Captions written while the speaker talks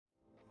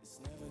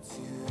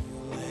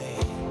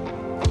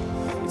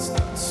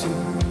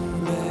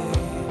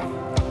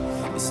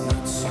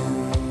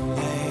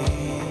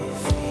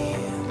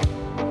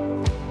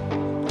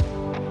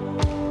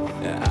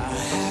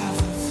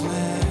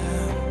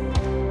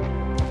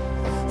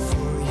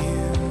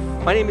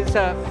My name is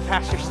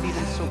Pastor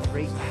Stephen. So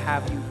great to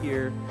have you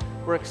here.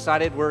 We're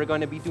excited. We're going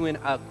to be doing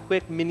a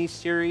quick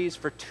mini-series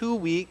for 2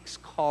 weeks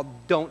called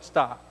Don't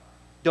Stop.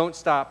 Don't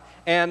Stop.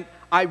 And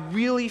I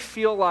really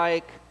feel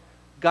like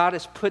God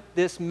has put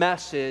this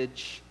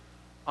message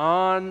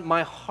on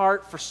my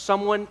heart for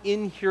someone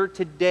in here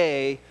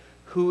today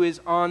who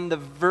is on the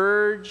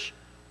verge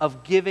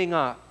of giving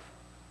up,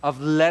 of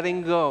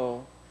letting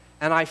go.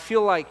 And I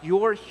feel like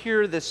you're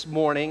here this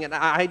morning, and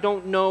I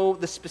don't know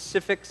the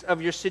specifics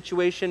of your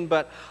situation,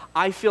 but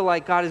I feel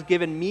like God has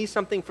given me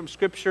something from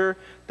Scripture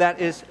that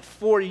is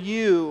for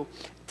you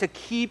to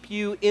keep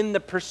you in the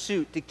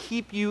pursuit, to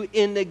keep you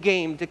in the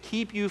game, to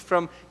keep you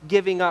from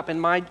giving up.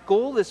 And my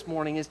goal this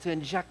morning is to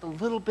inject a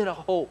little bit of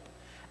hope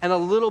and a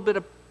little bit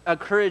of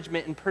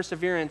encouragement and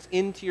perseverance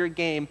into your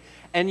game.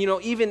 And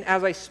even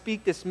as I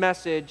speak this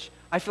message,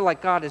 I feel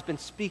like God has been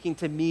speaking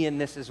to me in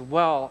this as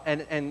well.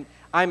 And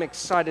I'm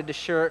excited to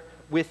share it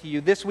with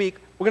you. This week,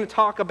 we're going to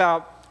talk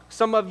about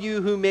some of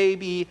you who may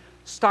be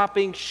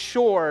stopping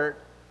short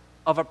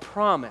of a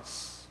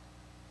promise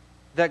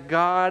that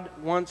God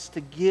wants to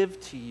give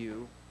to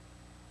you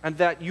and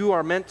that you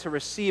are meant to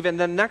receive. And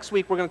then next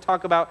week, we're going to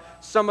talk about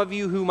some of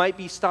you who might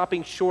be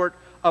stopping short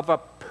of a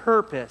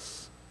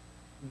purpose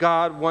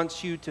God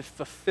wants you to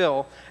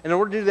fulfill. And in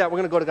order to do that, we're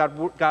going to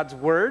go to God's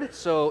Word.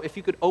 So if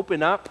you could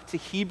open up to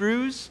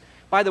Hebrews.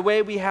 By the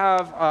way, we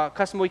have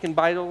custom weekend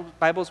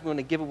Bibles we want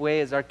to give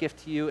away as our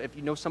gift to you. If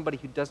you know somebody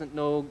who doesn't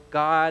know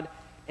God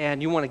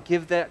and you want to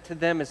give that to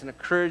them as an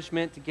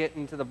encouragement to get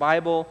into the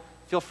Bible,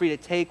 feel free to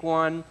take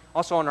one.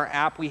 Also on our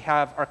app, we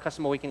have our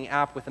Custom Awakening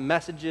app with the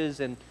messages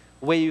and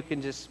a way you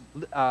can just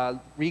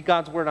read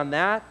God's Word on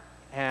that.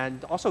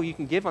 And also you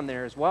can give on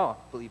there as well,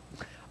 I believe.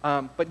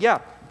 But yeah,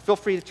 feel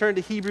free to turn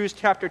to Hebrews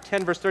chapter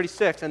 10, verse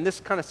 36. And this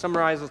kind of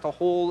summarizes the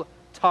whole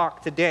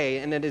talk today,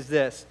 and it is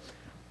this.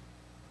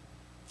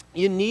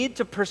 You need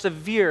to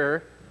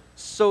persevere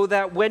so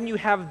that when you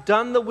have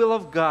done the will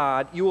of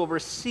God, you will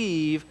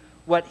receive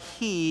what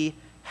He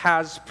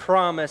has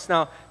promised.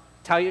 Now,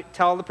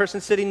 tell the person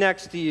sitting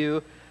next to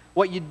you,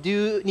 what you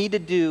need to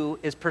do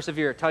is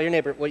persevere. Tell your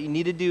neighbor, what you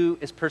need to do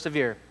is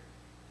persevere.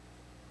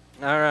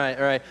 All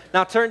right.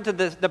 Now turn to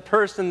the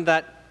person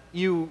that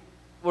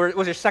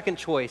was your second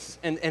choice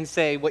and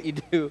say what you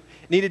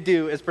need to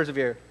do is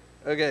persevere.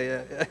 Okay,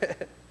 yeah.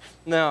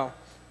 Now,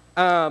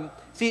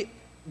 see,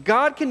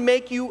 God can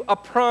make you a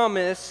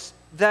promise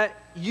that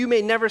you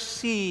may never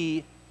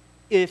see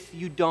if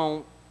you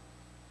don't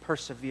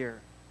persevere.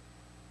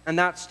 And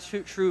that's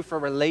true for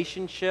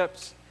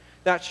relationships.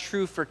 That's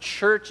true for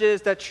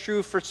churches. That's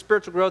true for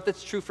spiritual growth.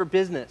 That's true for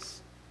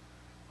business.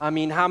 I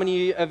mean, how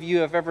many of you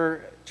have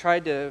ever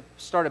tried to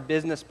start a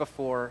business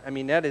before? I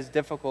mean, that is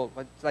difficult.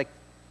 It's like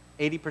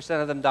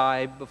 80% of them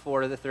die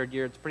before the third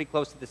year. It's pretty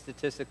close to the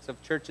statistics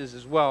of churches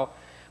as well.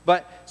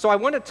 So I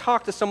want to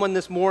talk to someone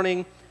this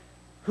morning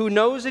who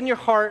knows in your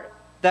heart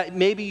that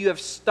maybe you have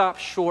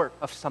stopped short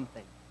of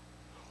something,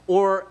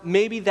 or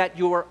maybe that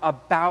you're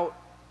about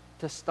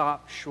to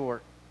stop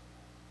short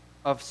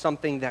of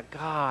something that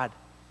God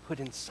put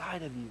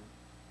inside of you.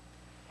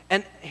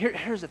 And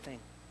here's the thing.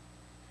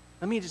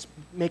 Let me just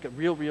make it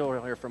real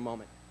here for a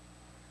moment.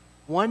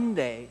 One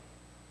day,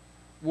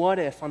 what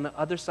if on the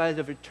other side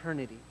of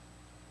eternity,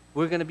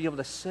 we're going to be able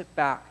to sit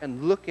back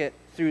and look at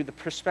through the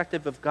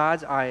perspective of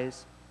God's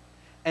eyes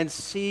and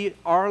see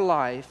our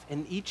life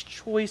and each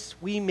choice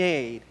we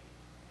made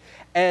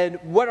and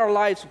what our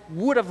lives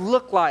would have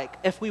looked like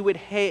if we would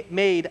have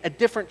made a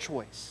different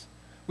choice.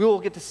 We will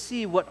get to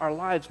see what our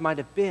lives might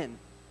have been.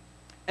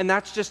 And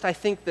that's just, I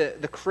think,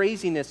 the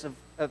craziness of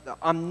the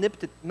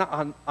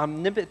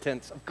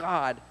omnipotence of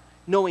God,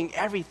 knowing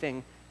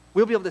everything.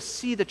 We'll be able to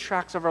see the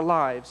tracks of our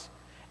lives.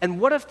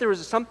 And what if there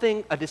was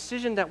a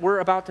decision that we're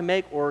about to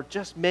make or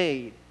just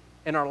made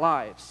in our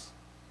lives,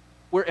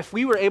 where if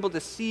we were able to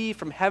see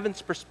from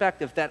heaven's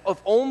perspective that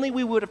if only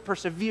we would have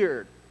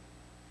persevered,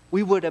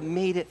 we would have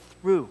made it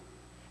through.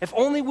 If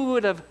only we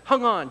would have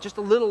hung on just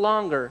a little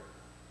longer,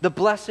 the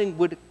blessing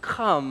would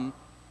come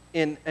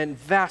in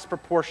vast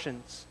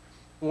proportions.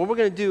 And what we're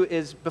going to do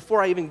is,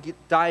 before I even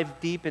dive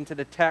deep into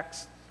the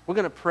text, we're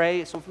going to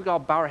pray. So if we could all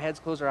bow our heads,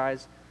 close our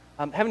eyes.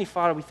 Heavenly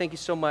Father, we thank you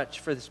so much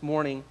for this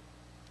morning.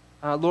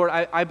 Lord,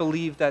 I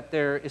believe that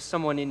there is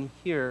someone in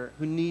here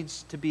who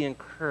needs to be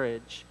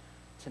encouraged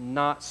to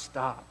not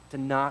stop, to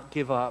not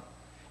give up.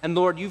 And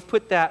Lord, you've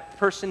put that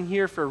person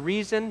here for a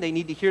reason. They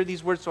need to hear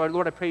these words. So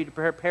Lord, I pray you to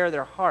prepare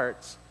their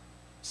hearts,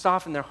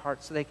 soften their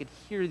hearts so they could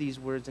hear these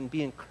words and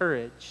be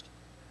encouraged.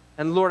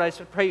 And Lord, I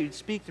pray you to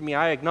speak to me.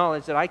 I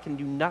acknowledge that I can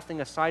do nothing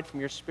aside from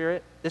your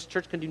Spirit. This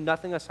church can do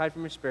nothing aside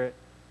from your Spirit.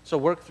 So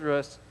work through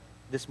us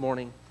this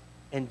morning.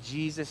 In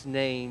Jesus'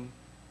 name,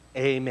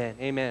 amen.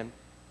 Amen.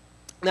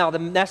 Now, the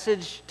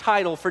message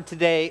title for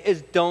today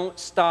is Don't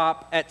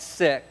Stop at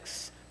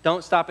 6.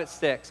 Don't stop at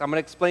 6. I'm going to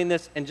explain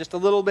this in just a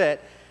little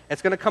bit.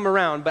 It's going to come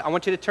around, but I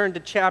want you to turn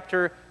to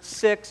chapter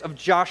 6 of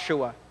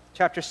Joshua.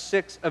 Chapter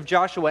 6 of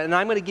Joshua. And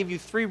I'm going to give you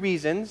 3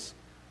 reasons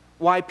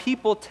why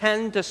people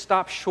tend to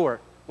stop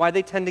short, why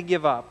they tend to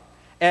give up.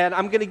 And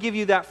I'm going to give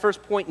you that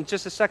first point in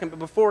just a second. But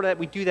before that,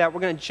 we do that, we're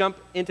going to jump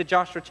into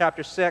Joshua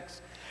chapter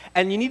 6.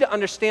 And you need to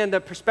understand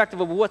the perspective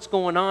of what's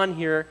going on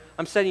here.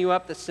 I'm setting you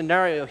up the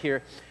scenario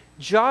here.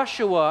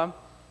 Joshua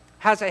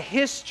has a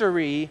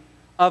history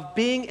of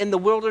being in the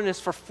wilderness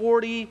for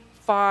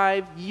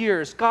 45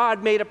 years.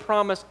 God made a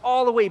promise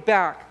all the way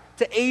back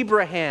to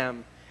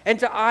Abraham and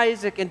to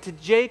Isaac and to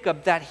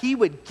Jacob that he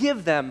would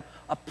give them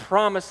a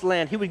promised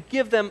land. He would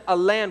give them a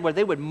land where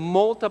they would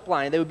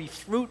multiply and they would be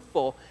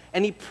fruitful.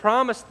 And he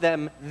promised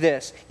them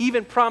this. He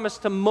even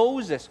promised to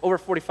Moses over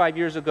 45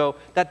 years ago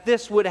that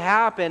this would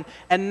happen.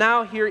 And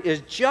now here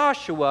is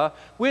Joshua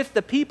with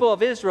the people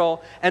of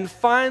Israel. And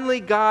finally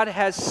God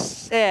has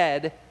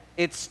said,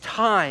 it's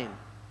time.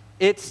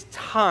 It's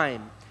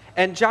time.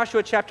 And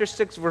Joshua chapter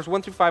 6, verse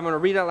 1 through 5, I'm going to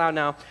read it out loud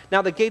now.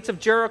 Now the gates of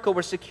Jericho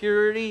were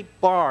securely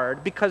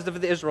barred because of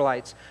the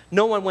Israelites.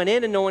 No one went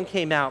in and no one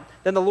came out.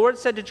 Then the Lord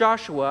said to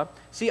Joshua,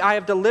 see, I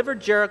have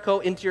delivered Jericho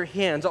into your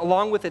hands,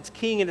 along with its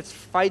king and its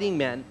fighting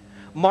men.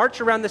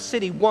 March around the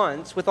city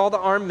once with all the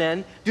armed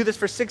men. Do this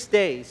for 6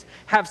 days.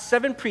 Have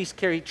 7 priests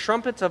carry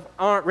trumpets of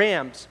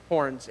ram's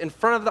horns in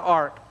front of the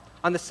ark.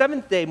 On the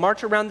 7th day,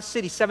 march around the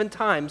city 7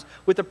 times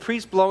with the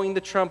priests blowing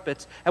the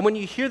trumpets. And when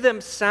you hear them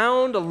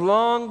sound a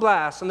long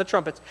blast on the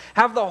trumpets,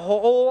 have the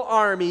whole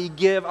army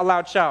give a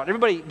loud shout.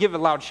 Everybody give a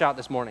loud shout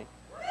this morning.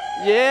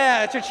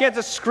 Yeah, it's your chance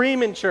to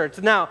scream in church.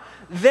 Now,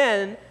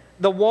 then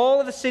the wall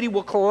of the city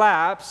will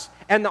collapse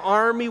and the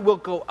army will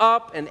go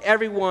up and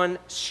everyone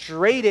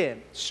straight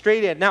in.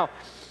 Now,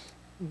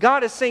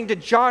 God is saying to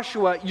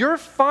Joshua, you're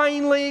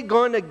finally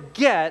going to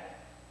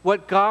get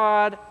what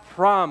God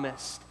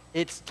promised.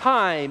 It's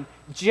time.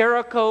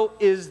 Jericho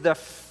is the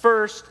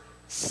first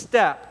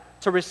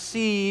step to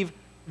receive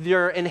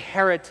their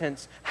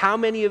inheritance. How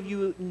many of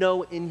you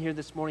know in here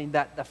this morning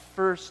that the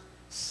first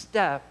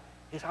step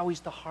is always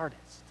the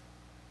hardest?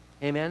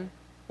 Amen?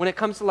 When it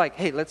comes to like,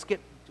 hey,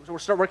 we'll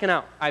start working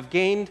out. I've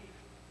gained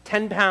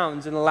 10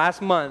 pounds in the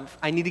last month.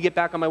 I need to get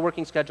back on my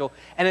working schedule.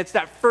 And it's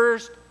that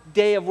first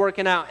day of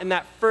working out and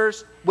that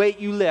first weight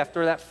you lift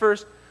or that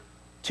first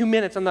 2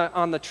 minutes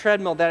on the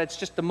treadmill that it's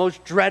just the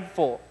most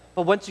dreadful.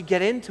 But once you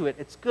get into it,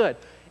 it's good.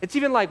 It's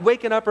even like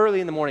waking up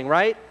early in the morning,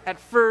 right? At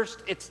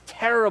first, it's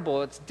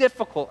terrible. It's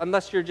difficult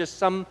unless you're just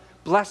some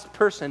blessed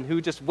person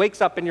who just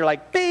wakes up and you're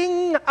like,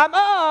 bing, I'm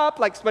up,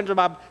 like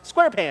SpongeBob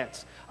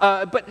SquarePants.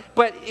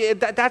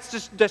 That's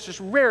just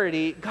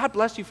rarity. God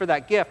bless you for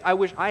that gift. I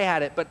wish I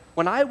had it. But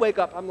when I wake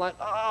up, I'm like,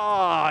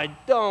 I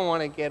don't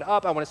want to get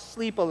up. I want to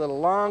sleep a little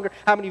longer.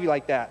 How many of you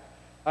like that?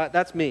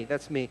 That's me.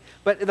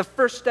 But the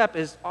first step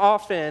is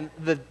often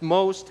the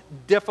most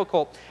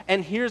difficult.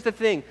 And here's the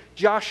thing.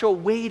 Joshua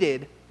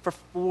waited for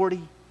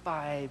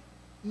 45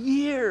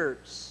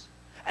 years.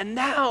 And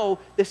now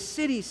the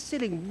city's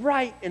sitting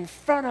right in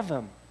front of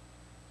him.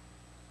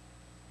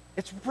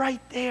 It's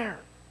right there.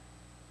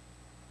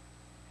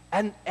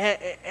 And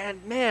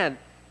man,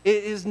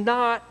 it is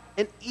not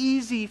an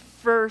easy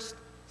first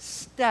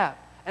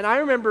step. And I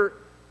remember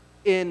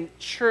in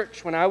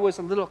church when I was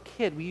a little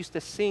kid, we used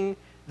to sing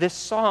this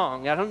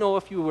song. I don't know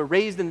if you were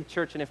raised in the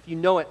church and if you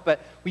know it, but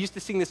we used to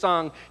sing the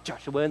song,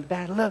 Joshua in the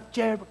battle of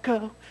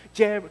Jericho,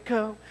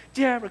 Jericho,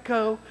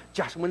 Jericho,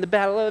 Joshua in the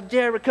battle of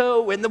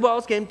Jericho, when the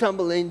walls came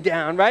tumbling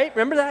down, right?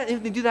 Remember that?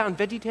 They do that on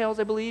VeggieTales,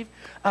 I believe.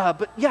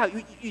 But yeah,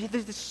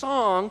 there's this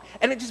song,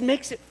 and it just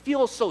makes it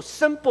feel so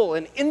simple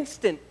and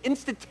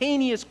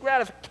instantaneous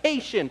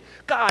gratification.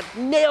 God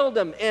nailed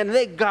them, and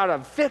they got a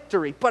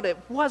victory, but it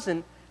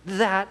wasn't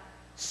that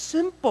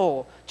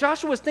simple.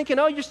 Joshua was thinking,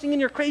 oh, you're singing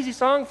your crazy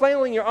song,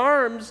 flailing your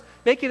arms,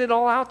 making it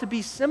all out to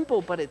be simple,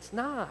 but it's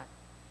not.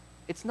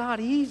 It's not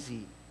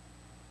easy.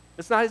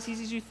 It's not as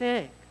easy as you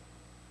think.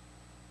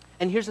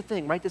 And here's the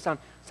thing, write this down.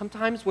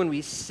 Sometimes when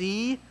we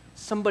see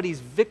somebody's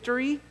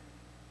victory,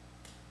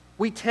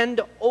 we tend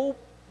to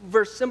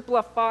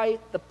oversimplify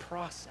the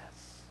process.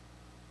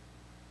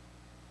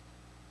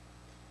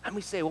 And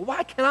we say, well,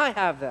 why can't I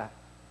have that?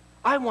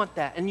 I want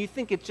that. And you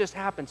think it just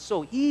happened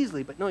so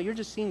easily, but no, you're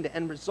just seeing the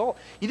end result.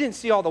 You didn't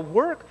see all the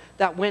work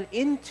that went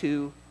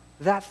into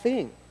that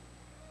thing.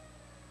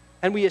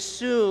 And we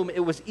assume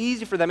it was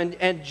easy for them.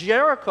 And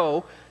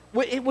Jericho,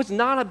 it was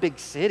not a big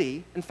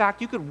city. In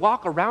fact, you could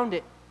walk around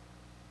it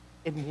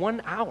in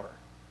 1 hour.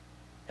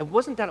 It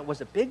wasn't that it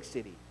was a big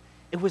city.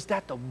 It was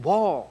that the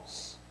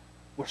walls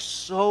were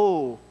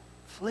so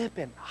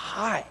flippin'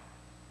 high.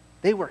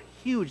 They were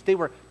huge. They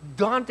were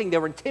daunting. They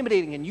were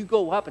intimidating. And you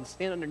go up and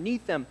stand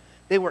underneath them.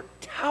 They were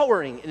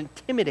towering and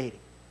intimidating.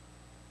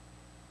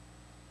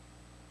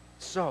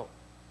 So,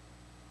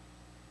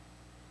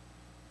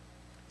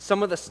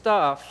 some of the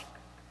stuff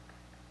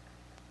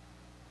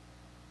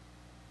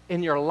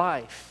in your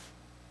life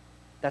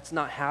that's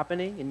not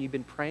happening and you've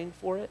been praying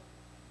for it,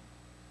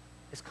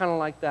 it's kind of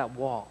like that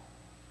wall.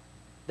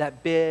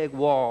 That big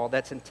wall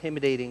that's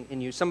intimidating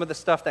in you. Some of the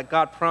stuff that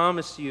God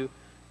promised you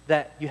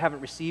that you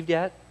haven't received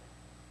yet,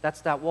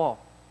 that's that wall.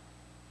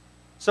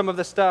 Some of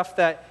the stuff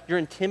that you're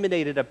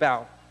intimidated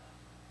about,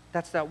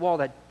 that's that wall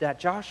that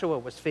Joshua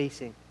was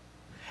facing.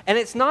 And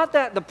it's not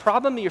that the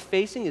problem you're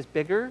facing is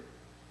bigger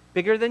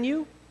than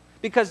you,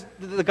 Because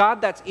the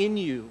God that's in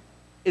you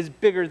is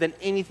bigger than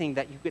anything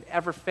that you could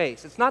ever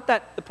face. It's not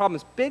that the problem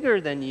is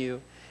bigger than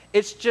you.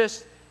 It's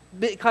just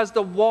because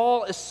the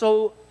wall is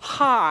so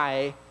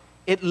high,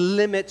 it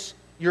limits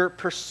your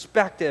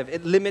perspective.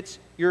 It limits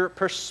your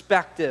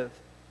perspective.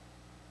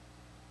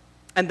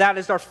 And that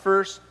is our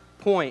first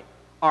point.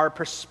 Our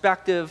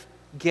perspective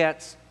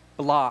gets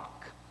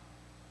blocked.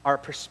 Our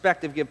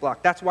perspective gets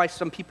blocked. That's why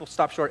some people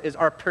stop short, is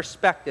our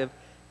perspective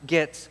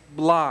gets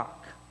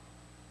blocked.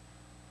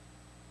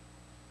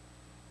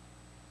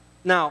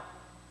 Now,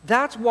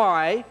 that's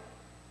why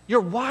you're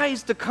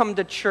wise to come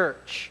to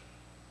church,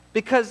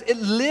 because it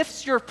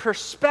lifts your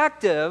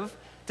perspective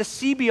to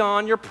see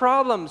beyond your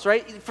problems,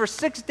 right? For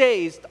 6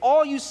 days,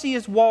 all you see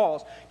is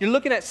walls. You're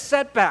looking at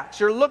setbacks.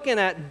 You're looking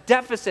at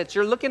deficits.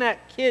 You're looking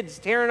at kids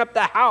tearing up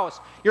the house.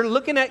 You're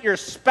looking at your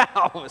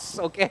spouse,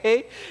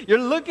 okay?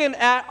 You're looking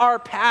at our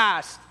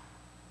past.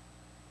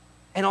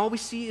 And all we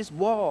see is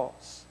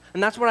walls.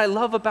 And that's what I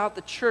love about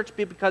the church,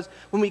 because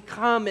when we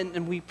come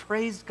and we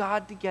praise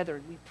God together,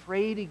 and we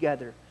pray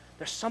together,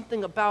 there's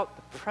something about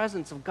the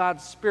presence of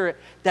God's Spirit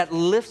that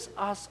lifts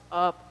us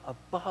up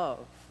above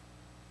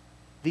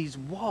these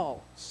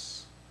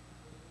walls.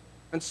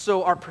 And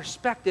so our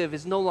perspective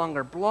is no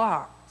longer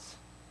blocked.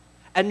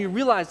 And you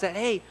realize that,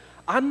 hey,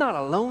 I'm not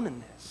alone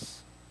in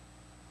this.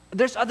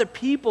 There's other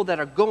people that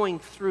are going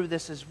through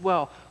this as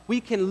well.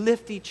 We can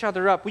lift each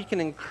other up. We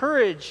can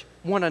encourage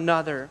one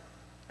another.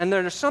 And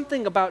there's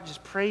something about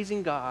just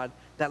praising God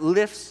that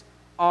lifts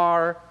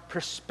our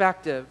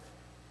perspective.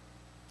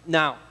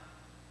 Now,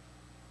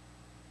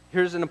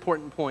 here's an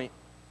important point.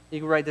 You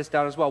can write this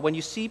down as well. When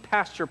you see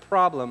past your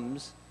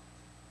problems,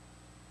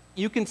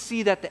 you can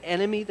see that the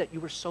enemy that you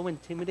were so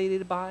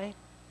intimidated by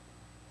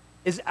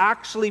is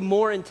actually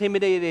more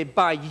intimidated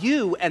by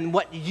you and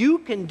what you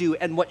can do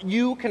and what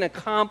you can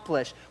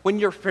accomplish. When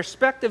your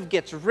perspective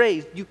gets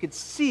raised, you can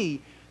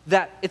see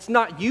that it's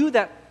not you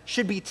that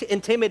should be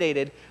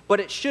intimidated, but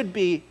it should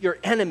be your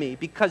enemy,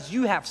 because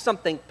you have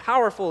something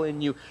powerful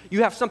in you.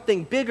 You have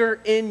something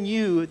bigger in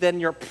you than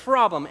your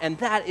problem, and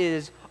that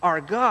is our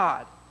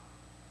God.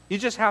 You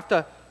just have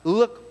to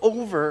look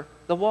over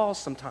the walls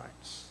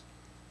sometimes.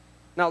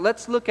 Now,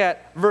 let's look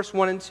at verse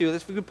 1 and 2.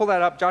 If we could pull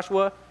that up,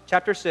 Joshua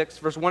chapter 6,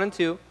 verse 1 and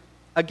 2.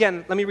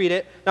 Again, let me read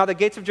it. Now, the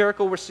gates of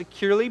Jericho were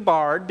securely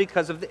barred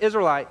because of the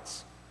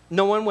Israelites.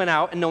 No one went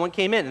out and no one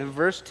came in. In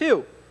verse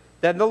 2,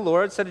 then the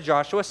Lord said to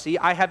Joshua, see,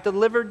 I have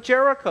delivered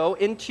Jericho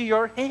into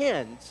your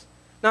hands.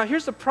 Now,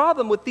 here's the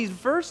problem with these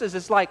verses.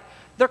 It's like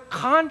they're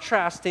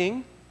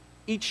contrasting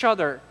each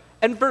other.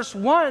 In verse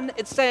 1,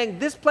 it's saying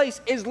this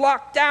place is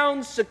locked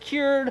down,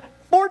 secured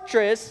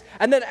fortress.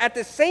 And then at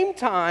the same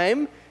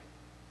time,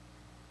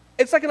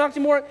 it's like an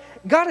oxymoron.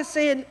 God is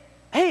saying,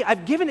 hey,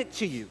 I've given it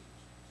to you.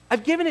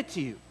 I've given it to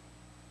you.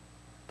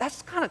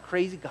 That's kind of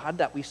crazy God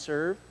that we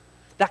serve,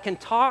 that can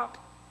talk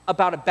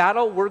about a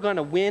battle we're going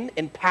to win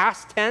in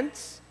past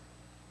tense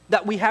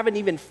that we haven't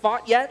even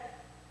fought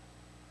yet.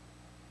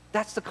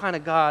 That's the kind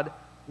of God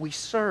we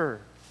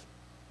serve.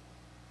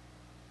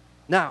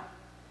 Now,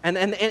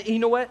 and you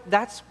know what?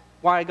 That's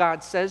why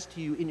God says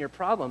to you in your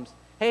problems,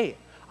 hey,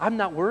 I'm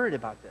not worried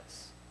about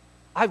this.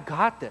 I've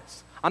got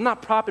this. I'm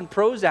not propping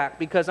Prozac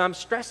because I'm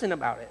stressing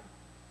about it.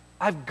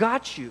 I've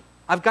got you.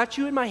 I've got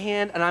you in my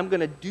hand, and I'm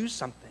going to do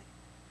something.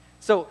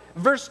 So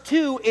verse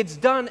 2, it's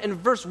done. And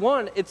verse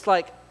 1, it's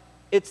like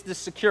it's the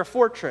secure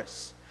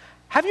fortress.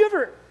 Have you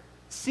ever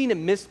seen a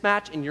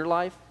mismatch in your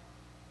life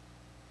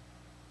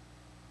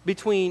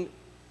between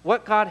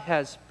what God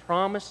has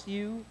promised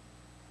you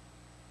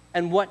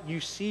and what you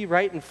see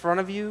right in front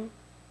of you?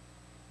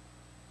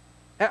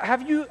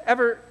 Have you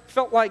ever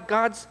felt like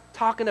God's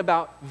talking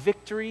about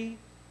victory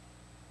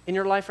in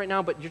your life right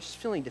now, but you're just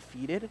feeling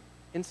defeated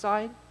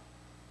inside?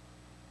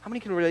 How many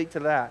can relate to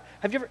that?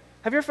 Have you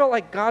ever felt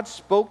like God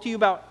spoke to you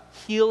about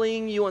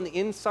healing you on the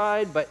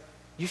inside, but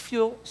you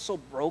feel so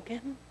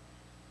broken?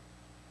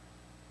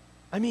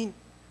 I mean,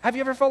 have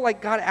you ever felt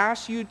like God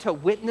asked you to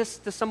witness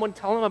to someone,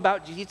 tell them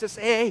about Jesus?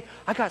 Hey,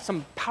 I got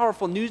some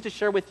powerful news to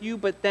share with you,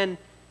 but then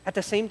at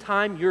the same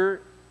time,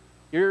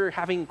 you're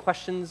having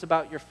questions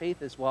about your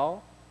faith as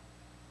well?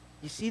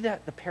 You see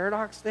that, the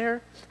paradox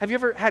there? Have you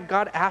ever had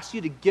God ask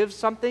you to give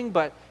something,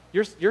 but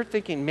you're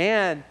thinking,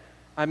 man,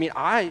 I mean,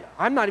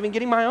 I'm not even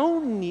getting my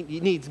own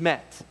needs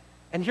met.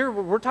 And here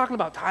we're talking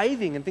about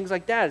tithing and things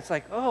like that. It's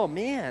like, oh,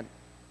 man.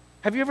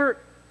 Have you ever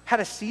had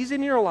a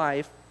season in your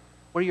life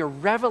where your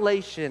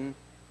revelation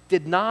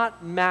did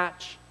not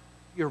match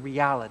your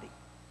reality?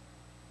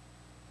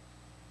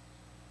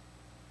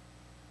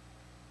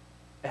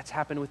 That's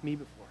happened with me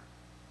before.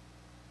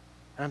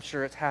 And I'm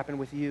sure it's happened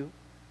with you.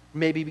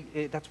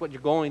 Maybe that's what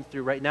you're going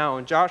through right now.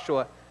 And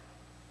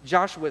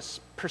Joshua's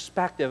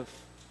perspective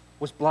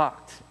was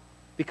blocked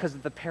because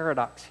of the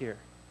paradox here.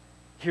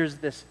 Here's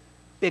this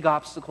big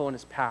obstacle in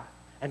his path.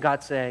 And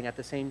God's saying at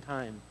the same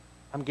time,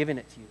 I'm giving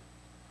it to you.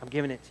 I'm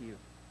giving it to you.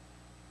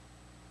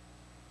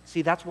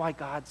 See, that's why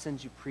God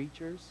sends you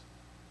preachers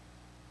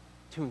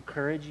to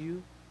encourage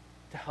you,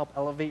 to help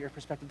elevate your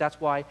perspective.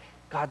 That's why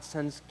God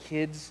sends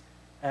kids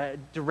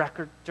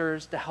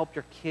directors to help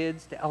your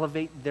kids to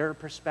elevate their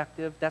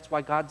perspective. That's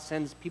why God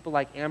sends people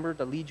like Amber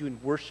to lead you in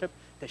worship,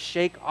 to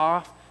shake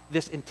off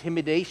this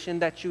intimidation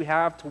that you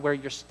have to where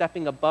you're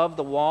stepping above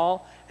the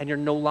wall and you're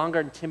no longer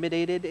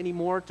intimidated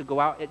anymore to go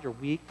out at your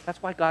weak.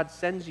 That's why God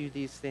sends you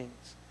these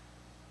things.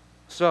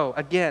 So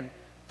again,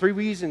 3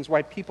 reasons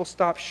why people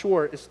stop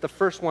short. The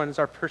first one is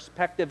our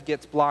perspective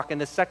gets blocked, and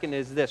the second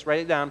is this, write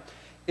it down,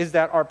 is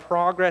that our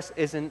progress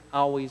isn't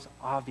always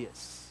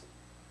obvious.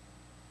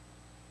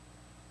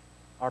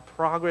 Our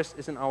progress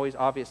isn't always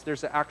obvious.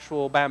 There's an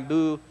actual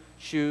bamboo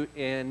shoot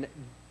in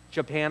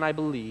Japan, I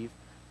believe,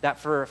 that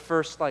for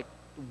first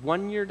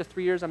 1 year to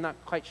 3 years, I'm not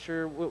quite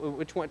sure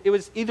which one. It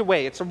was either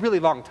way, it's a really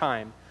long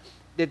time,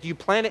 that you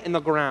plant it in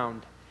the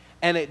ground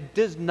and it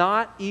does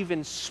not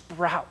even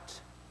sprout.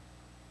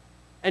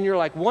 And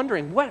you're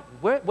wondering,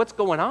 what's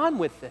going on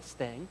with this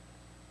thing?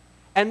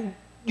 And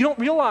you don't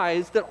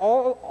realize that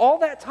all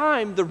that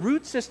time, the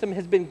root system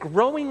has been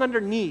growing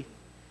underneath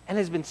and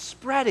has been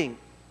spreading.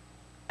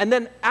 And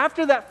then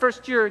after that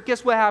first year,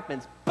 guess what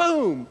happens?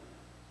 Boom!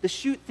 The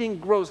shoot thing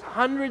grows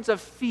hundreds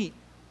of feet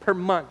per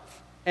month.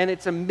 And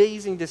it's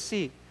amazing to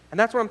see. And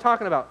that's what I'm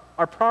talking about.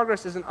 Our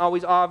progress isn't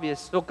always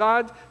obvious. So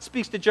God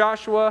speaks to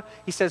Joshua.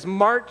 He says,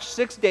 march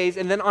 6 days,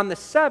 and then on the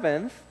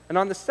seventh,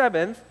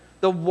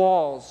 the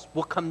walls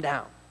will come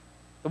down.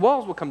 The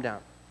walls will come down.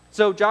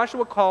 So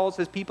Joshua calls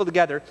his people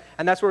together,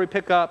 and that's where we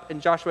pick up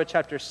in Joshua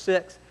chapter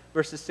 6,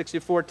 verses 6 through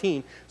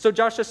 14. So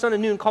Joshua, son of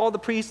Nun, called the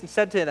priests and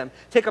said to them,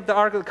 take up the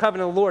ark of the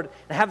covenant of the Lord,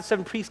 and have the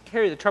 7 priests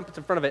carry the trumpets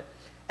in front of it.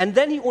 And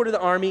then he ordered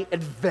the army,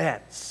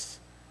 advance,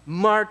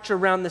 march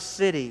around the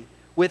city,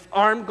 with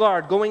armed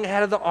guard going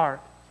ahead of the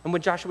ark. And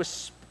when Joshua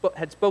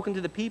had spoken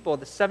to the people,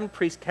 the 7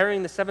 priests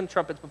carrying the 7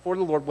 trumpets before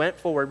the Lord went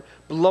forward,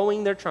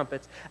 blowing their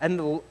trumpets, and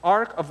the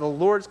ark of the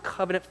Lord's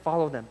covenant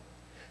followed them.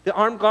 The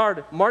armed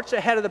guard marched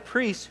ahead of the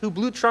priests who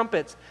blew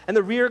trumpets, and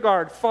the rear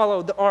guard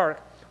followed the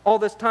ark. All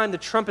this time the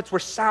trumpets were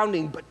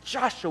sounding, but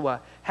Joshua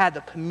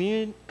had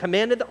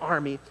commanded the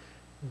army,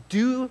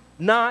 do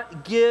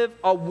not give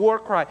a war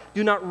cry,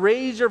 do not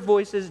raise your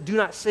voices, do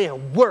not say a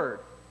word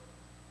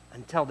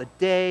until the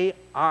day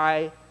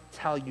I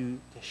tell you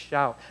to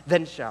shout,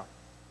 then shout.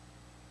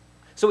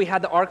 So we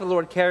had the ark of the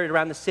Lord carried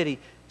around the city,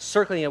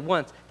 circling it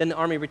once. Then the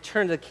army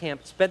returned to the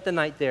camp, spent the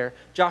night there.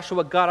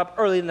 Joshua got up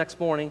early the next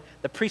morning.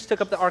 The priests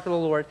took up the ark of the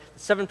Lord. The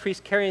 7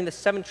 priests carrying the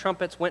 7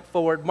 trumpets went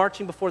forward,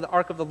 marching before the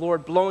ark of the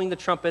Lord, blowing the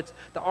trumpets.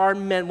 The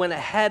armed men went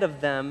ahead of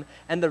them,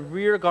 and the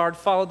rear guard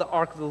followed the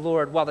ark of the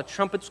Lord, while the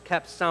trumpets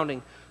kept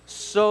sounding.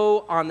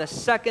 So on the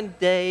second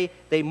day,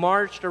 they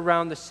marched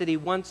around the city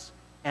once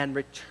and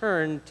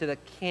returned to the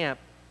camp.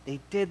 They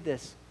did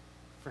this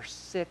for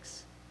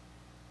 6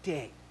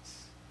 days.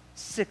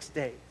 6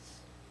 days.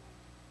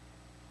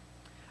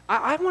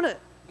 I want to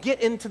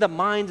get into the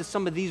minds of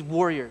some of these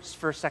warriors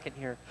for a second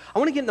here. I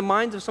want to get in the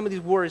minds of some of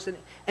these warriors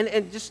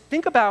and just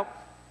think about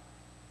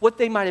what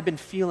they might have been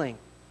feeling.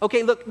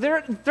 Okay, look,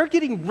 they're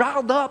getting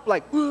riled up,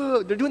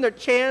 they're doing their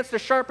chants, they're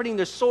sharpening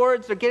their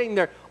swords, they're getting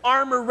their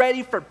armor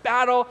ready for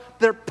battle.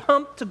 They're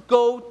pumped to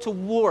go to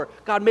war.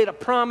 God made a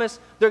promise.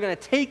 They're going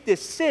to take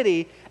this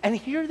city, and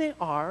here they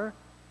are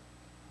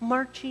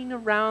marching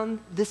around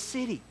the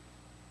city.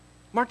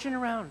 Marching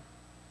around.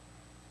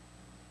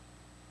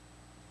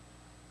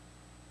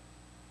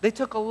 They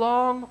took a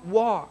long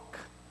walk.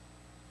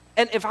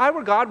 And if I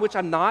were God, which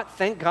I'm not,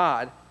 thank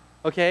God,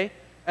 okay,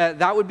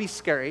 that would be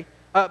scary.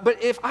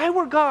 But if I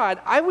were God,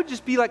 I would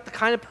just be the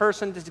kind of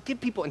person to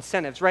give people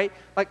incentives, right?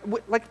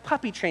 Like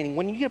puppy training.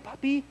 When you get a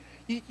puppy,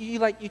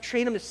 you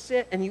train them to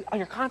sit, and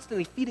you're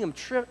constantly feeding them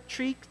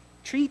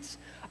treats.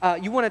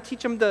 You want to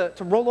teach them to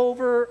roll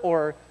over,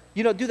 or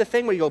do the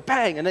thing where you go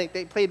bang and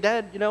they play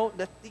dead. You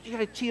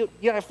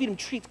gotta feed them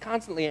treats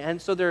constantly,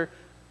 and so they're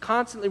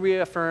constantly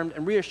reaffirmed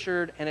and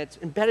reassured, and it's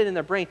embedded in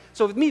their brain.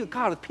 So with me, with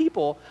God, with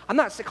people, I'm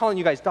not calling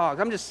you guys dogs.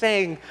 I'm just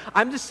saying,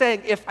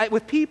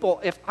 with people,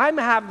 if I'm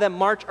have them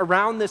march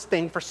around this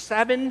thing for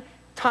 7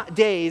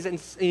 days, and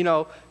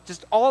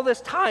just all this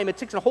time, it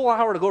takes a whole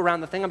hour to go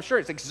around the thing. I'm sure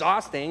it's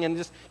exhausting, and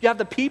just you have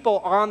the people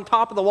on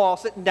top of the wall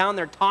sitting down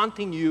there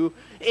taunting you.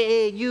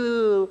 Hey,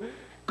 you.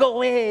 Go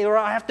away, or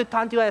I have to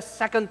taunt you a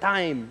second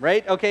time,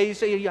 right? Okay,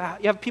 so you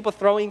have people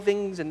throwing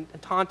things and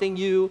taunting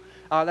you.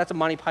 That's a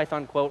Monty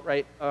Python quote,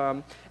 right?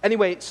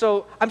 Anyway,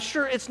 so I'm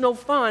sure it's no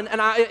fun.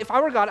 And if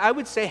I were God, I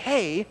would say,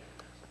 hey,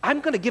 I'm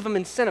going to give them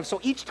incentive. So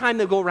each time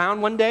they go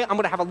around one day, I'm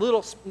going to have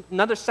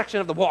another section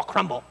of the wall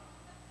crumble.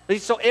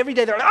 So every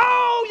day they're like,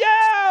 oh,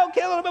 yeah,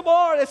 okay, a little bit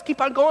more. Let's keep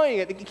on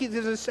going.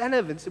 There's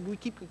incentive, and so we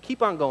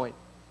keep on going.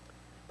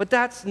 But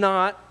that's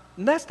not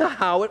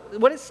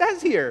what it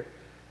says here.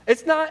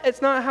 It's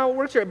not how it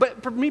works here.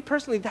 But for me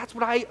personally, that's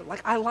what I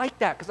like. I like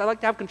that because I like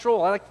to have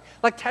control. I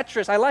like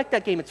Tetris. I like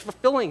that game. It's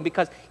fulfilling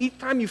because each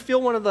time you feel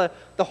one of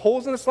the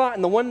holes in the slot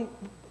and the one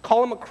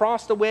column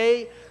across the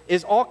way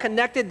is all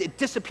connected, it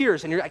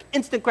disappears, and you're like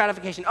instant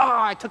gratification.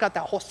 Oh, I took out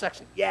that whole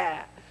section.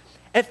 Yeah.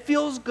 It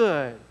feels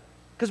good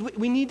because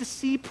we need to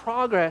see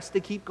progress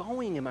to keep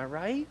going. Am I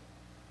right?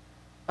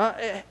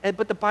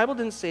 But the Bible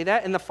didn't say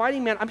that. And the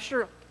fighting man, I'm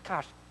sure,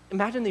 gosh,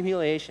 imagine the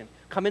humiliation,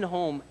 coming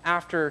home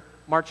after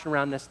marching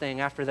around this thing,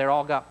 after they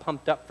all got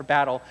pumped up for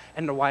battle,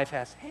 and the wife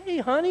asks, hey,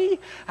 honey,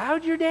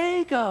 how'd your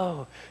day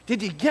go?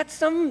 Did you get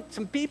some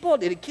people?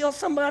 Did it kill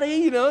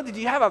somebody? Did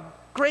you have a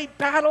great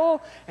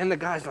battle? And the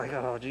guy's like,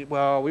 oh, gee,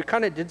 well, we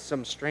kind of did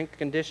some strength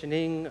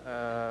conditioning.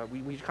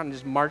 We kind of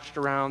just marched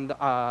around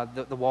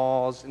the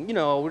walls, and,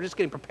 we're just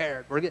getting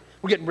prepared. We're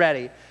getting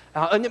ready.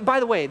 And by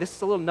the way, this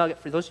is a little nugget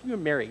for those of you who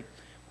are married.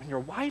 When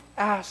your wife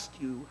asks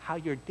you how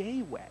your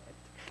day went,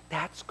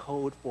 that's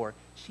code for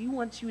she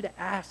wants you to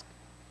ask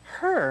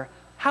her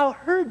how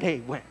her day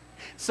went.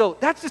 So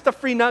that's just a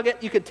free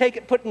nugget. You can take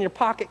it, put it in your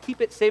pocket,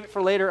 keep it, save it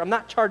for later. I'm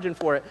not charging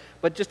for it,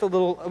 but just a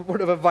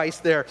word of advice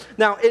there.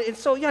 Now,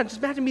 just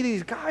imagine meeting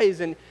these guys,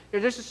 and they're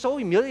just so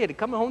humiliated,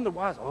 coming home to the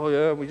wives. Oh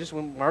yeah, we just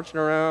went marching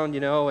around,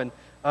 and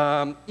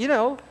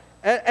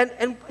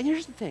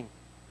here's the thing.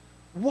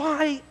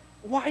 Why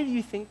do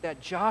you think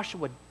that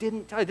Joshua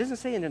didn't tell? It doesn't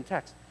say it in the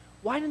text.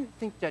 Why didn't you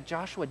think that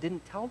Joshua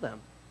didn't tell them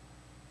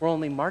we're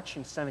only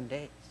marching 7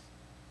 days?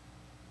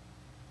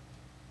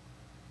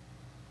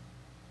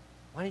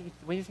 Why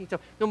do you think so?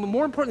 No, but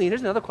more importantly,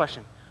 here's another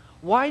question.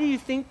 Why do you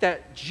think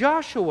that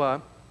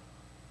Joshua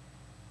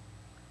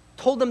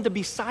told them to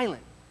be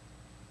silent?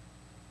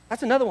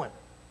 That's another one.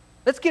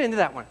 Let's get into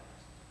that one.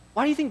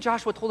 Why do you think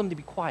Joshua told them to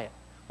be quiet?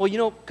 Well,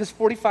 because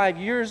 45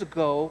 years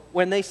ago,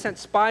 when they sent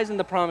spies in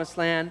the promised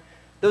land,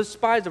 those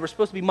spies that were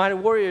supposed to be mighty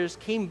warriors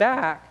came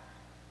back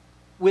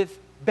with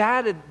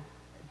bad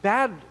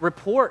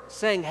reports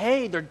saying,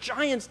 hey, they're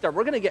giants there.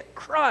 We're going to get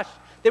crushed.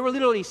 They were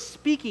literally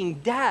speaking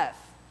death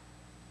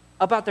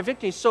about their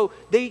victory. So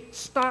they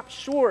stopped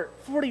short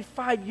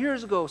 45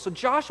 years ago. So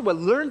Joshua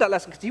learned that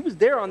lesson because he was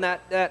there on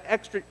that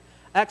extra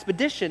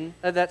expedition,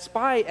 that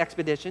spy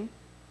expedition,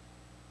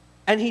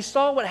 and he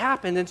saw what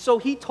happened. And so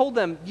he told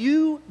them,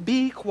 you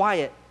be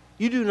quiet.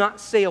 You do not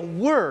say a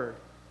word,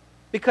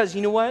 because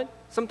you know what?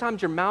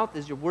 Sometimes your mouth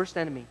is your worst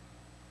enemy.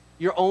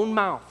 Your own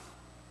mouth.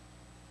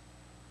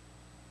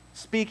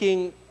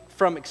 Speaking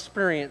from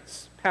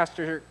experience,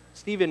 Pastor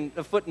Stephen,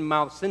 the foot and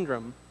mouth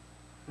syndrome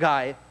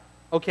guy,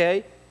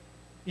 okay?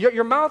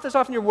 Your mouth is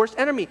often your worst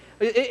enemy.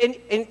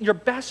 And your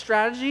best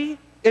strategy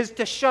is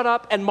to shut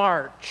up and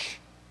march.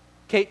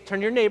 Okay, turn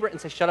to your neighbor and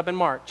say, shut up and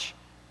march.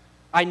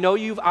 I know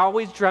you've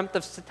always dreamt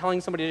of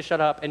telling somebody to shut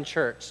up in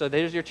church, so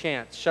there's your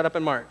chance. Shut up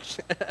and march.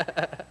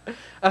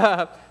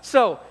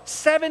 So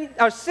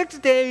 6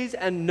 days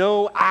and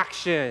no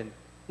action.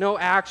 No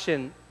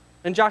action.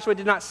 And Joshua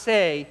did not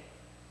say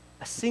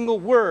a single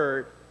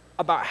word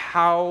about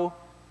how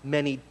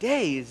many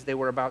days they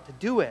were about to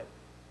do it.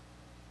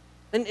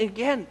 And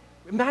again,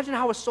 imagine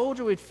how a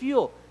soldier would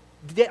feel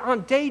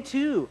on day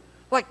 2.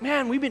 Like,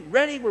 man, we've been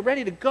ready. We're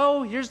ready to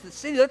go. Here's the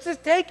city. Let's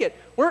just take it.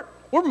 We're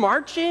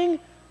marching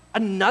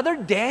another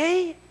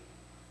day?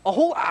 A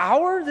whole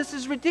hour? This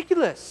is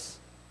ridiculous.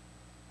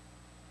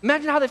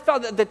 Imagine how they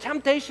felt. The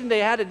temptation they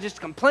had to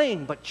just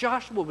complain. But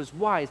Joshua was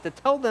wise to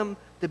tell them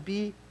to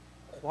be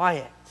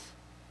quiet.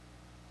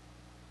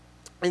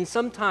 And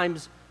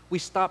sometimes we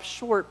stop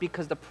short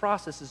because the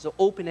process is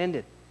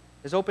open-ended.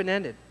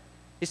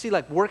 You see,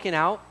 like working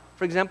out,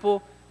 for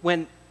example,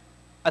 when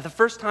the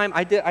first time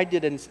I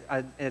did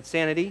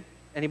Insanity.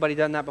 Anybody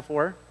done that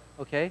before?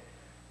 Okay.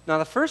 Now,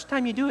 the first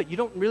time you do it, you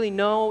don't really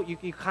know.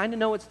 You kind of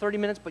know it's 30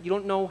 minutes, but you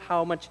don't know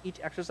how much each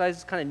exercise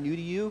is kind of new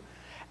to you.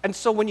 And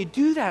so when you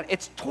do that,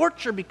 it's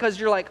torture because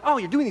you're like, oh,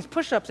 you're doing these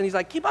push-ups, and he's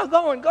like, keep on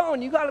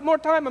going, you got more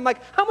time. I'm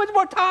like, how much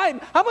more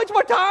time?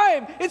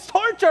 It's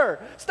torture.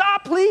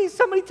 Stop, please.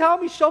 Somebody tell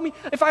me, show me.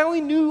 If I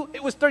only knew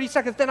it was 30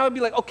 seconds, then I would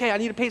be like, okay, I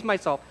need to pace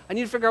myself. I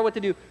need to figure out what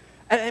to do.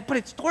 But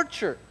it's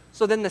torture.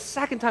 So then the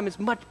second time is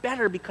much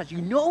better because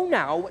you know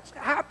now what's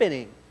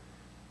happening.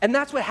 And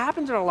that's what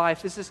happens in our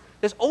life, is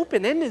this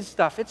open-ended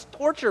stuff. It's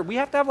torture. We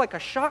have to have like a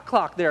shot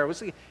clock there.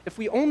 If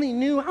we only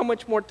knew how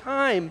much more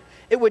time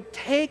it would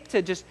take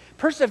to just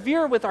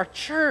persevere with our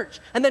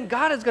church, and then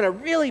God is going to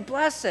really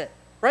bless it,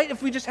 right?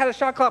 If we just had a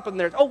shot clock and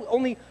there's,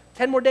 only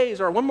 10 more days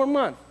or 1 more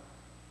month,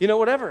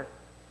 whatever.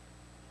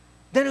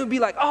 Then it would be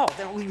like,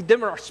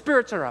 then our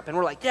spirits are up, and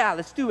we're like, yeah,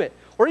 let's do it.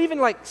 Or even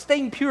like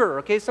staying pure,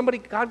 okay?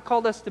 God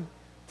called us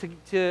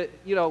to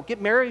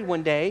get married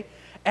one day,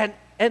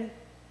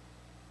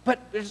 but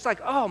it's just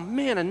like, oh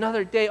man,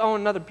 another day,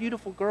 another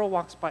beautiful girl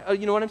walks by. Oh,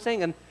 you know what I'm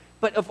saying?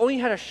 But if only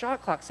you had a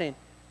shot clock saying,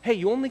 hey,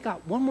 you only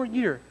got 1 more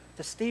year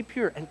to stay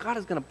pure, and God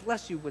is going to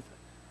bless you with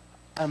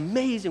an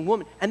amazing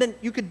woman. And then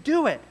you could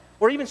do it.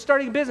 Or even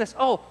starting a business.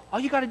 All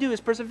you got to do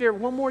is persevere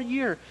 1 more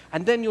year,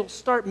 and then you'll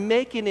start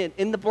making it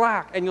in the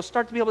black, and you'll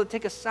start to be able to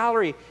take a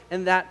salary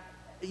in that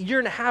 1.5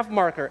 year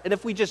marker. And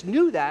if we just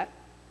knew that,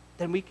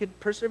 then we could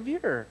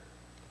persevere.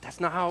 That's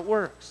not how it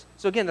works.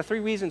 So again, the 3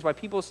 reasons why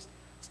people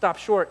stop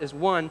short is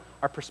 1,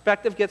 our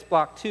perspective gets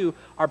blocked. 2,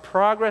 our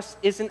progress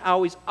isn't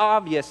always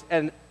obvious.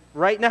 And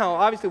right now,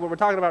 obviously what we're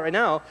talking about right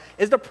now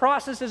is the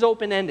process is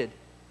open-ended.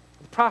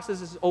 The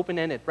process is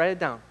open-ended. Write it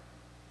down.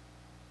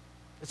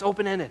 It's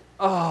open-ended.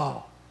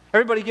 Oh.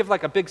 Everybody give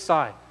like a big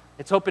sigh.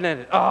 It's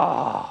open-ended.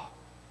 Oh.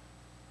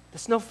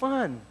 That's no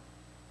fun.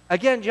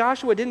 Again,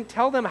 Joshua didn't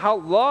tell them how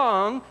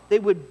long they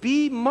would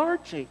be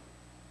marching.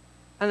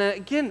 And then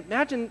again,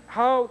 imagine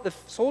how the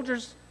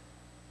soldiers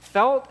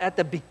felt at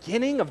the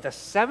beginning of the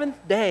 7th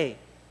day.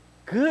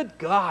 Good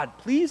God,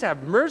 please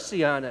have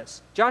mercy on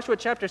us. Joshua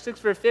chapter 6,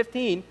 verse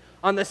 15.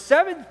 On the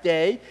 7th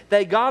day,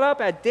 they got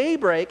up at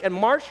daybreak and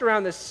marched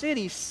around the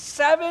city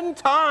 7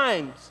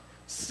 times.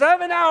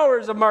 7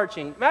 hours of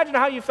marching. Imagine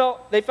how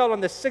they felt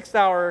on the 6th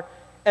hour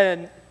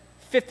and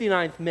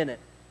 59th minute.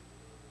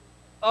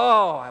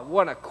 Oh, I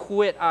want to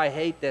quit. I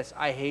hate this.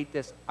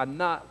 I'm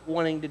not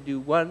wanting to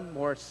do one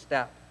more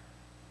step.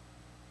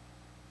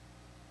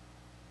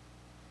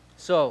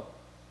 So,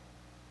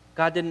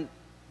 God didn't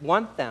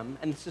want them,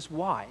 and this is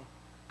why.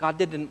 God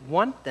didn't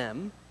want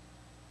them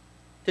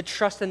to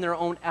trust in their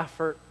own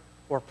effort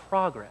or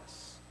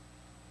progress.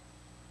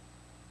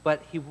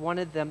 But He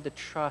wanted them to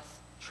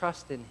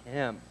trust in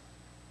Him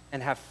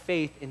and have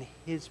faith in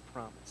His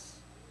promise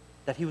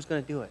that He was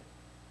going to do it.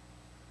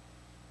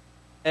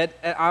 And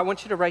I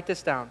want you to write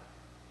this down.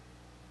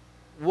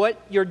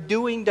 What you're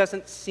doing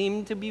doesn't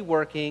seem to be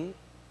working,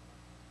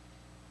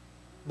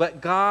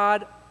 but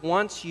God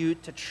wants you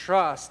to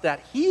trust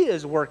that He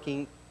is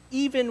working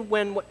even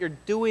when what you're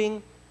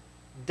doing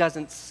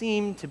doesn't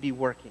seem to be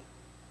working.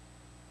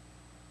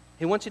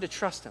 He wants you to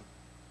trust Him.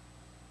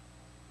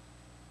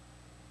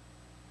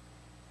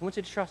 He wants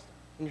you to trust Him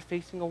when you're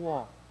facing a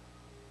wall.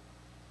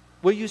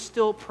 Will you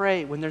still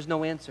pray when there's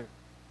no answer?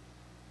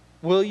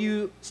 Will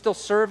you still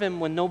serve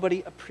Him when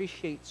nobody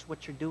appreciates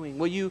what you're doing?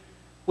 Will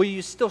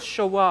you still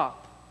show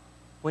up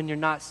when you're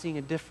not seeing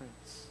a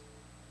difference?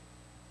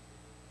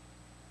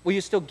 Will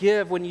you still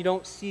give when you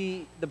don't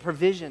see the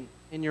provision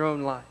in your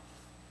own life?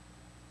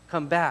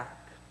 Come back.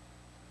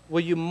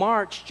 Will you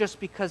march just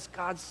because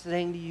God's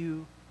saying to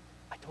you,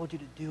 I told you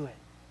to do it?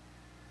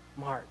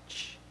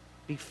 March.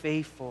 Be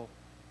faithful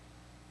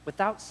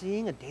without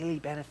seeing a daily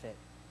benefit.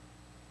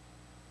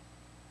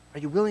 Are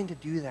you willing to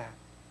do that?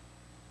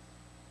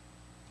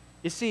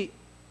 You see,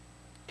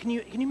 can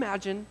you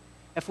imagine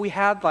if we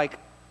had the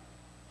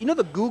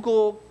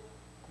Google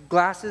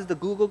glasses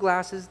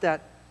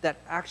that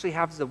actually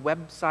have the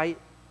website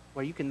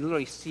where you can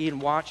literally see and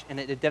watch,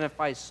 and it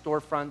identifies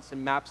storefronts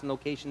and maps and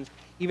locations,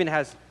 even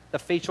has the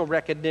facial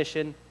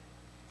recognition,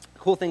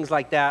 cool things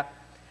like that.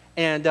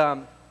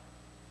 And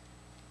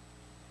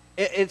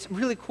it's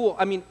really cool.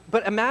 I mean,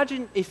 but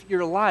imagine if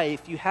your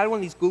life, you had one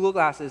of these Google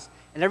glasses,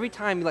 and every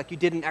time you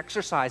did an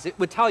exercise, it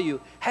would tell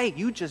you, hey,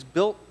 you just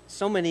built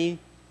so many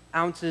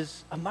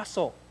ounces of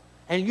muscle,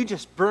 and you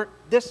just burnt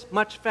this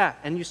much fat,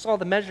 and you saw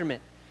the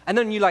measurement. And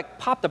then you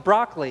pop the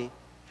broccoli,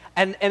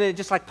 and it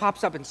just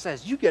pops up and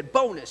says, you get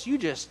bonus, you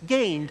just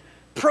gained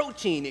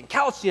protein and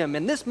calcium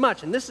and this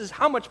much, and this is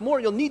how much more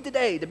you'll need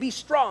today to be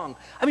strong.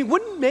 I mean,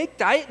 wouldn't it make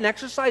diet and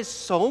exercise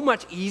so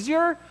much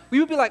easier? We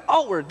would be like,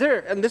 oh, we're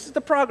there, and this is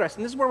the progress,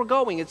 and this is where we're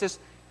going.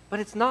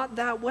 But it's not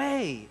that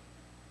way,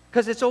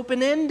 because it's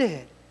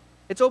open-ended.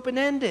 It's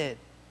open-ended.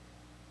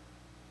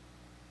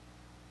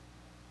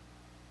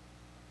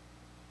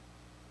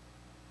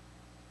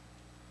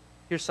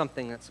 Here's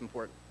something that's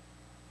important.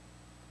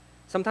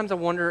 Sometimes I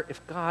wonder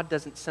if God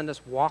doesn't send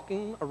us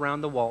walking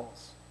around the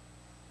walls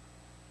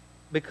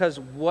because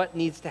what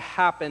needs to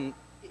happen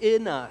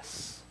in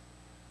us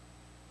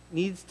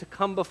needs to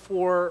come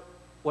before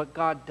what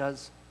God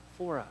does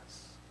for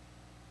us.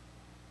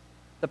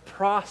 The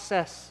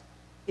process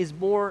is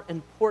more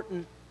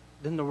important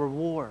than the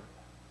reward.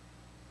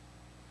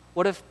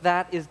 What if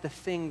that is the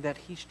thing that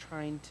He's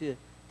trying to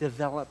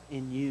develop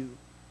in you?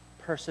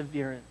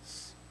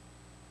 Perseverance,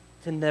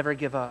 to never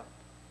give up.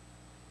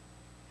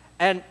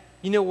 And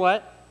you know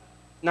what?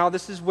 Now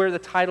this is where the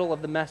title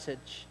of the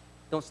message,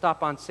 Don't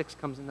Stop on 6,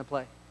 comes into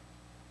play.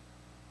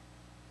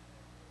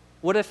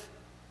 What if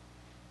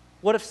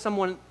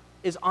someone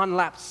is on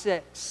lap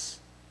 6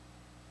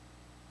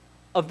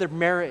 of their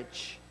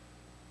marriage,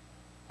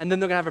 and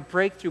then they're going to have a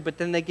breakthrough, but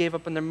then they gave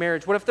up on their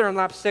marriage? What if they're on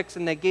lap 6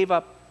 and they gave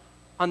up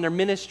on their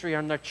ministry,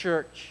 on their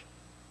church?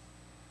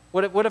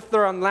 What if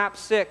they're on lap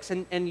 6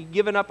 and you've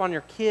given up on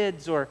your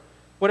kids? Or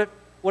what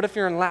if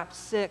you're on lap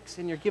 6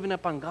 and you're giving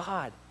up on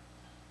God?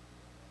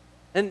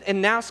 And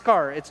in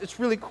NASCAR, it's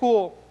really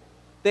cool.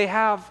 They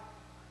have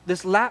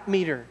this lap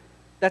meter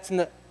that's in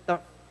the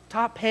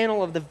top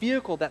panel of the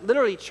vehicle that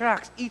literally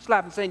tracks each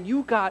lap and saying,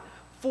 you got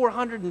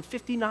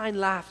 459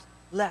 laps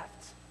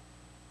left.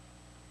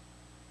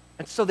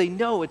 And so they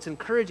know it's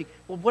encouraging.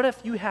 Well, what if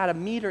you had a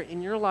meter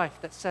in your life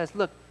that says,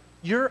 look,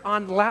 you're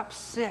on lap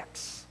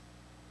 6.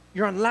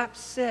 You're on lap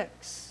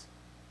 6.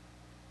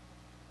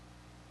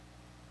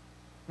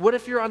 What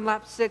if you're on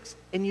lap 6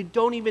 and you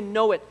don't even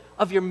know it,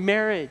 of your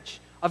marriage,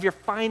 of your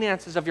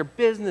finances, of your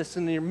business,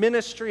 and your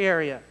ministry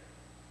area?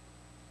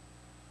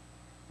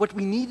 What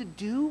we need to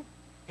do,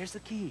 here's the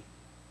key.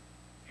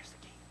 Here's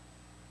the key.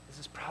 This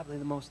is probably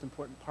the most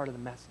important part of the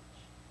message.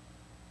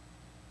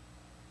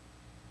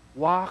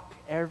 Walk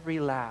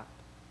every lap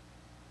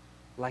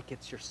like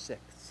it's your 6th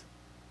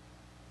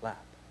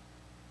lap.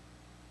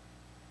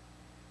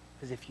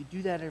 Because if you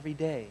do that every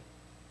day,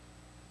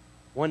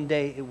 one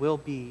day it will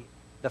be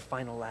the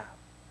final lap.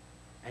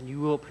 and you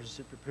will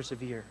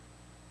persevere.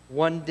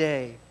 One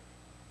day,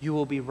 you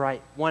will be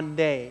right. One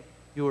day,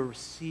 you will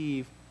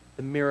receive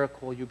the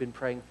miracle you've been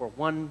praying for.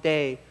 One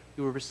day,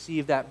 you will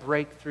receive that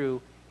breakthrough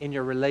in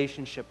your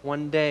relationship.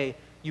 One day,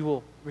 you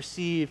will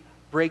receive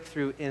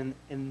breakthrough in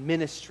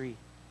ministry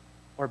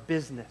or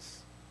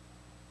business.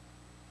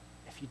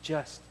 If you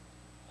just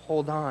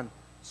hold on.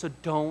 So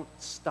don't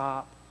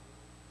stop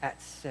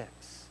at 6.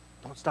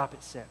 Don't stop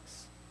at 6.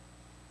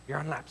 You're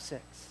on lap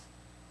 6.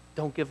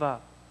 Don't give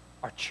up.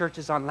 Our church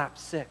is on lap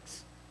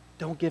 6.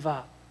 Don't give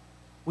up.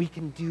 We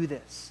can do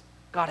this.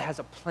 God has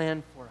a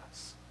plan for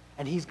us.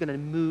 And he's going to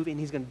move and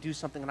he's going to do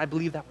something. And I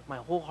believe that with my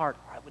whole heart.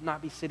 I would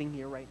not be sitting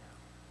here right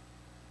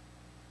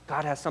now.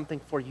 God has something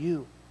for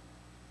you.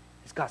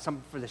 He's got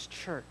something for this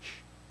church.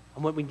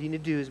 And what we need to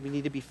do is we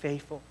need to be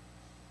faithful.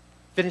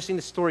 Finishing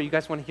the story, you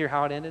guys want to hear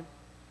how it ended?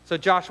 So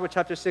Joshua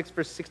chapter 6,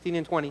 verse 16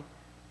 and 20.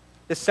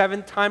 The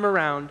 7th time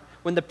around,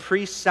 when the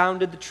priest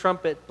sounded the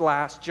trumpet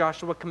blast,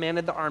 Joshua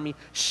commanded the army,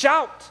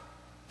 "Shout,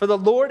 for the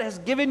Lord has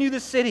given you the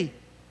city."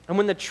 And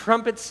when the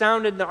trumpet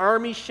sounded, the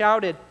army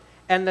shouted.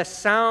 And the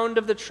sound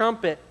of the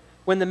trumpet,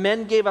 when the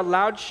men gave a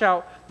loud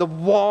shout, the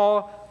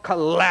wall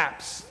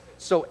collapsed.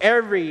 So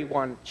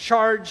everyone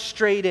charged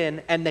straight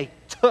in, and they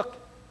took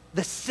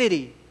the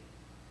city.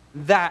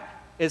 That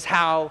is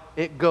how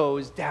it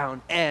goes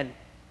down. And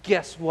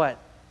guess what?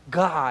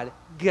 God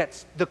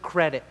gets the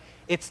credit.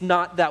 It's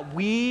not that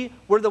we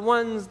were the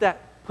ones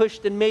that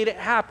pushed and made it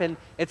happen.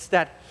 It's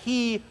that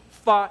he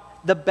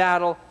fought the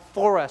battle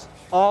for us.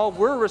 All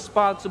we're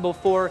responsible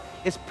for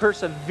is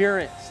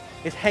perseverance,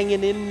 is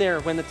hanging in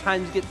there when the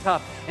times get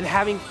tough and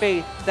having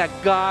faith that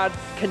God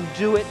can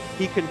do it.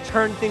 He can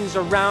turn things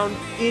around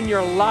in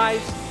your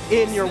lives,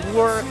 in your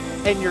work,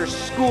 in your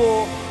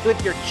school,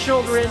 with your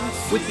children,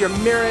 with your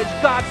marriage.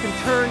 God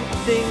can turn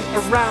things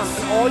around.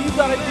 And all you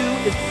got to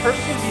do is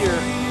persevere.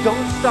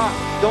 Don't stop.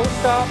 Don't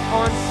stop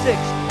on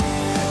 6.